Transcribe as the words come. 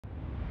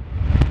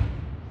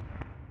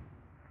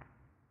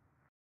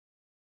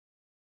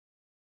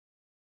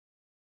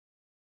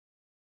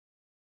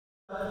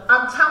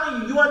I'm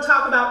telling you, you want to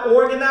talk about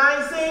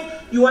organizing?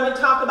 You want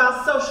to talk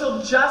about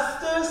social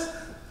justice?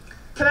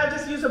 Can I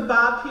just use a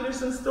Bob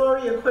Peterson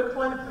story, a quick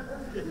one?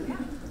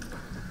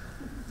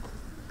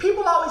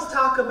 People always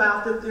talk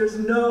about that there's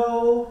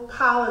no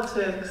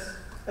politics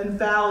and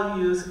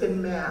values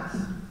in math.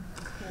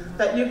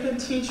 That you can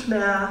teach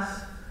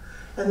math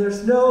and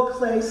there's no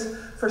place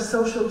for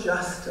social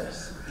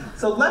justice.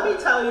 So let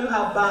me tell you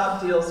how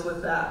Bob deals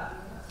with that.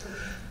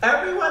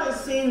 Everyone has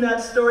seen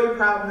that story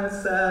problem that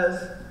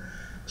says,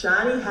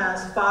 Johnny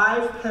has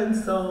 5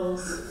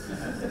 pencils,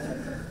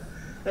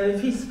 and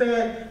if he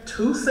spent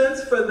 2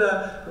 cents for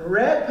the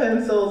red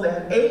pencils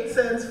and 8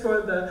 cents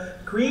for the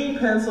green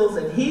pencils,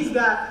 and he's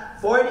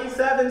got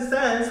 47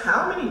 cents,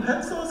 how many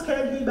pencils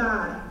can he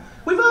buy?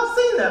 We've all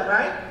seen that,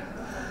 right?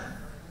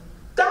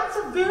 That's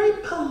a very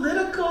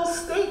political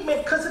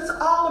statement because it's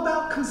all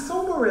about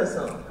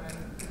consumerism.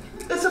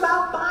 It's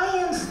about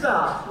buying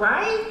stuff,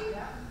 right?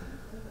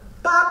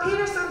 Bob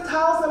Peterson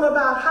tells them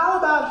about how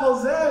about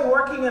Jose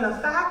working in a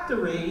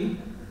factory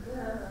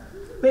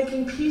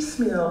making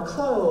piecemeal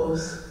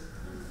clothes.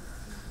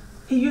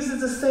 He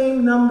uses the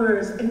same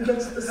numbers and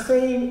gets the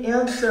same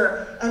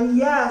answer. And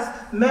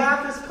yes,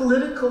 math is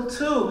political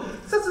too.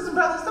 Sisters and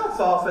brothers, don't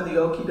fall for the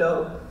okie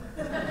doke.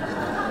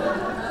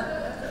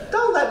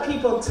 Don't let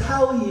people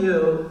tell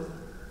you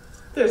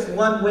there's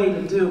one way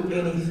to do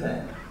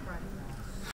anything.